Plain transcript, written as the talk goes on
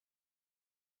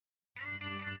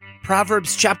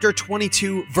Proverbs chapter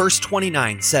 22, verse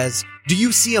 29 says, "Do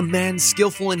you see a man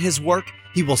skillful in his work?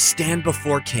 He will stand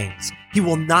before kings. He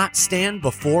will not stand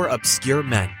before obscure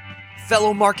men."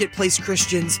 Fellow marketplace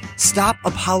Christians, stop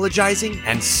apologizing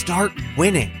and start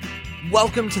winning.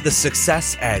 Welcome to the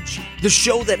Success Edge, the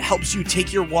show that helps you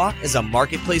take your walk as a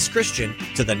marketplace Christian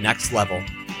to the next level.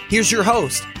 Here's your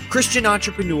host, Christian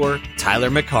entrepreneur Tyler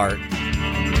McCart.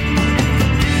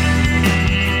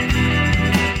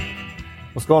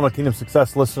 What's going on, Kingdom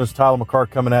Success listeners? Tyler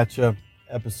McCart coming at you,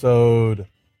 episode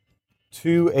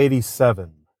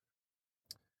 287.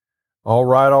 All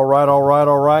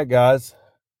right, guys.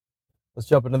 Let's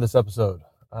jump into this episode.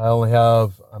 I only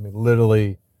have,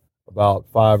 literally about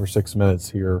 5 or 6 minutes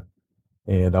here,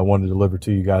 and I want to deliver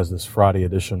to you guys this Friday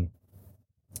edition.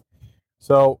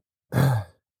 So,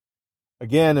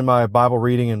 again, in my Bible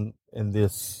reading and in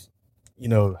this,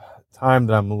 time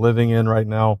that I'm living in right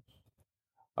now,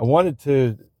 I wanted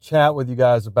to chat with you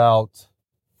guys about,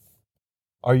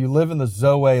 are you living the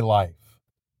Zoe life?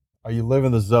 Are you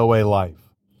living the Zoe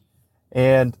life?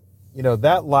 And,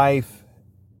 that life,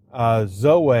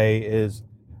 Zoe is,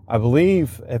 I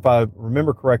believe, if I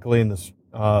remember correctly in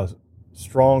the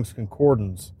Strong's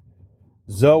Concordance,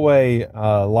 Zoe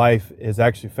life is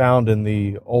actually found in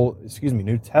the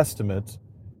New Testament,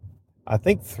 I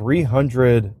think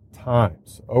 300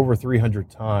 times, over 300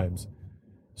 times.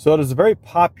 So it is a very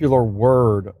popular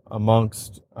word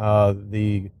amongst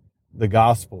the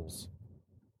Gospels.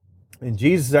 And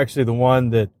Jesus is actually the one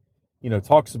that,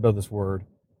 talks about this word.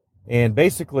 And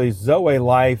basically, Zoe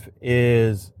life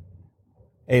is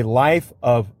a life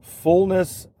of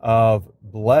fullness, of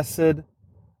blessedness,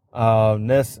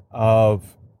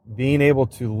 of being able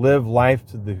to live life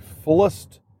to the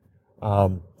fullest.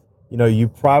 You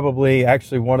probably,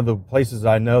 actually one of the places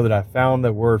I know that I found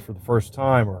that word for the first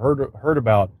time or heard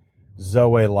about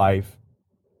Zoe life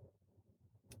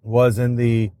was in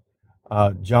the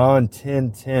John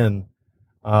 10:10,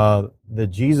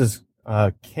 that Jesus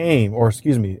came,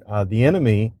 the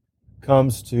enemy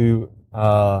comes to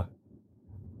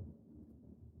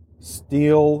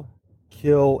steal,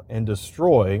 kill, and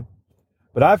destroy.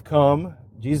 But I've come,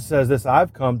 Jesus says this,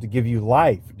 I've come to give you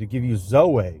life, to give you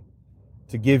Zoe,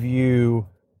 to give you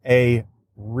a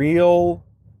real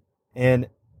and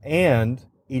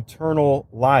eternal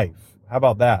life. How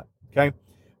about that? Okay.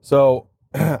 So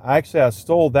I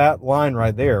stole that line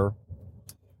right there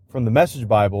from the Message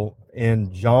Bible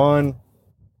in John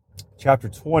chapter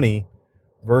 20,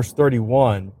 verse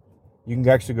 31. You can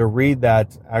actually go read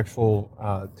that actual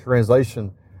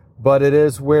translation. But it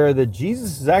is where that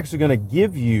Jesus is actually going to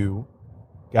give you,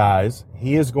 guys,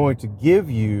 he is going to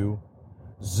give you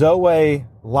Zoe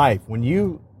life. When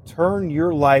you turn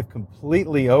your life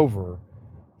completely over,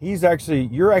 you're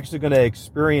actually going to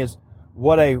experience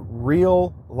what a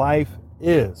real life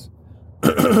is.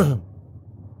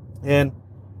 And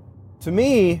to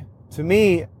me,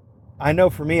 I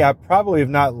know for me, I probably have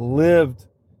not lived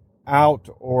out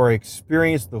or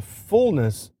experienced the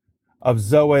fullness of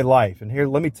Zoe life. And here,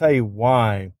 let me tell you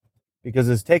why. Because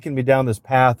it's taken me down this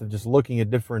path of just looking at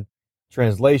different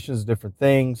translations, different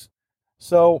things.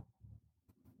 So,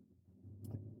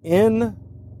 in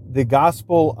the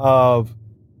Gospel of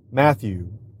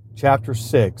Matthew, chapter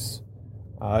 6,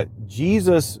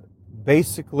 Jesus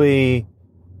basically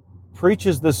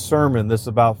preaches this sermon that's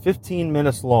about 15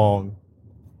 minutes long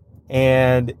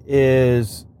and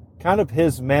is kind of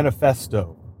his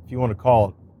manifesto, if you want to call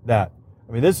it that.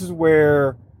 This is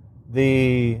where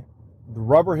the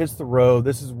rubber hits the road.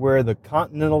 This is where the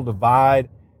continental divide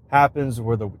happens,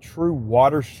 where the true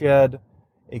watershed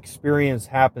experience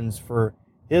happens for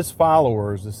his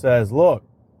followers. It says, look,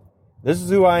 this is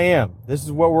who I am. This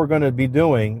is what we're going to be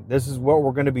doing. This is what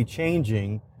we're going to be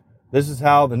changing. This is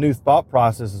how the new thought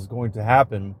process is going to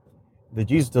happen. That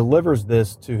Jesus delivers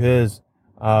this to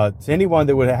to anyone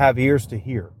that would have ears to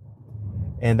hear.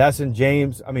 And that's in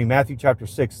Matthew chapter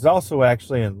 6. It's also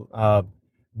actually in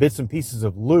bits and pieces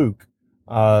of Luke's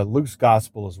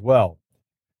gospel as well.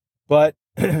 But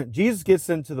Jesus gets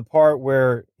into the part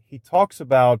where he talks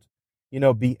about,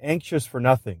 be anxious for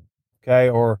nothing, okay?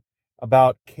 Or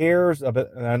about cares, and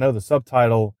I know the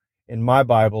subtitle in my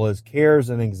Bible is cares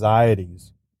and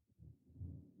anxieties.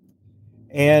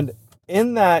 And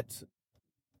in that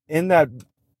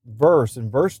verse, in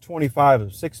verse 25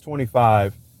 of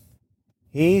 625,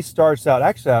 he starts out,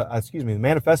 the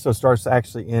manifesto starts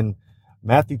actually in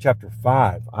Matthew chapter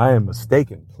 5. I am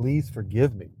mistaken. Please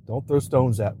forgive me. Don't throw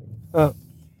stones at me. But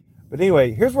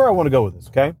anyway, here's where I want to go with this,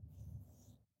 okay?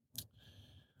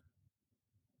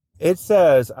 It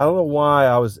says, I don't know why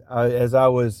as I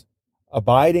was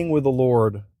abiding with the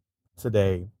Lord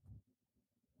today,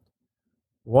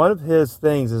 one of his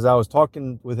things is I was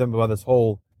talking with him about this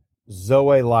whole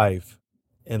Zoe life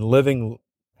and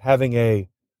having a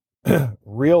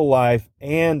real life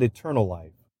and eternal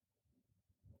life.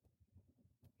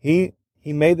 He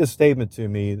made this statement to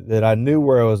me that I knew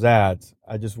where I was at.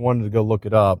 I just wanted to go look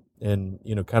it up and,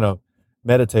 kind of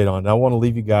meditate on it. I want to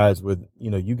leave you guys with,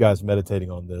 you guys meditating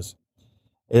on this.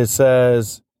 It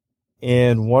says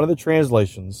in one of the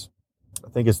translations, I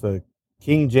think it's the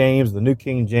King James, the New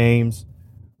King James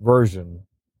version,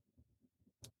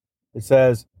 it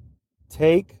says,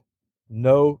 take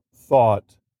no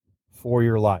thought for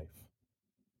your life.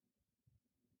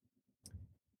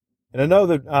 And I know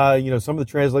that, some of the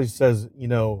translations says,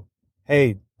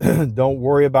 hey, don't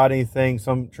worry about anything.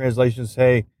 Some translations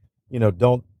say,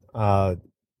 don't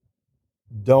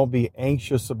be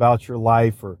anxious about your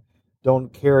life, or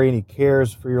don't carry any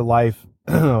cares for your life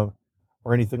or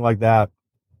anything like that.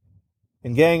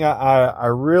 And gang, I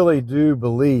really do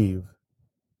believe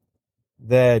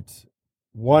that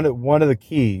one of the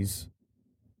keys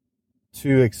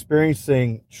to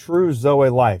experiencing true Zoe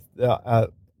life,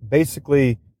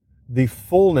 basically the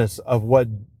fullness of what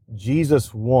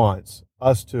Jesus wants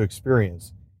us to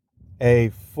experience, a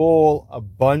full,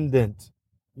 abundant,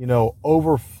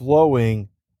 overflowing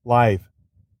life,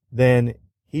 then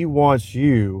he wants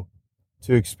you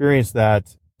to experience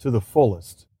that to the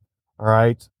fullest. All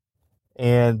right.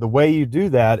 And the way you do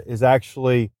that is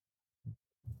actually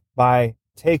by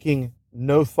taking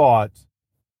no thought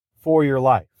for your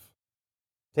life.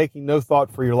 Taking no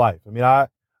thought for your life. I mean, I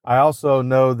also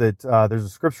know that there's a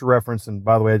scripture reference, and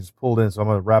by the way, I just pulled in, so I'm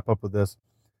going to wrap up with this.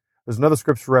 There's another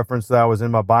scripture reference that was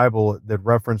in my Bible that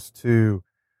referenced to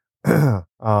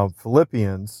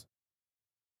Philippians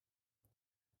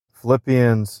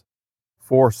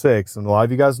 4:6, and a lot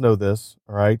of you guys know this,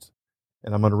 all right?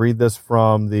 And I'm going to read this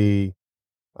from the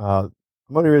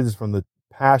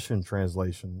Passion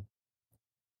Translation.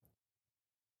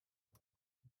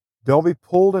 Don't be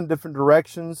pulled in different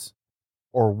directions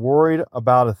or worried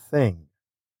about a thing.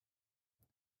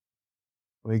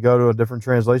 Let me go to a different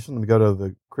translation. Let me go to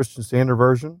the Christian Standard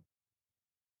Version.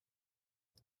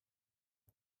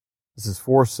 This is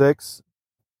 4:6.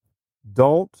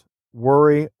 Don't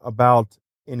worry about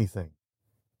anything.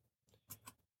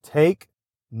 Take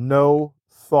no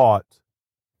thought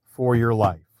for your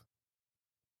life.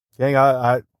 Gang,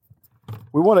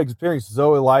 we want to experience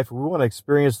Zoe life. We want to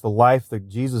experience the life that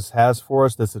Jesus has for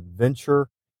us, this adventure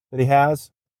that he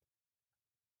has.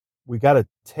 We got to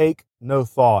take no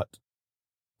thought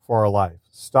for our life.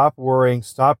 Stop worrying,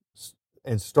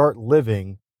 and start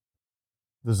living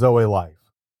the Zoe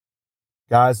life.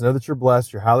 Guys, know that you're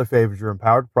blessed, you're highly favored, you're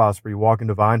empowered to prosper, you walk in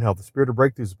divine health. The spirit of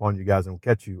breakthroughs upon you guys, and we'll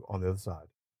catch you on the other side.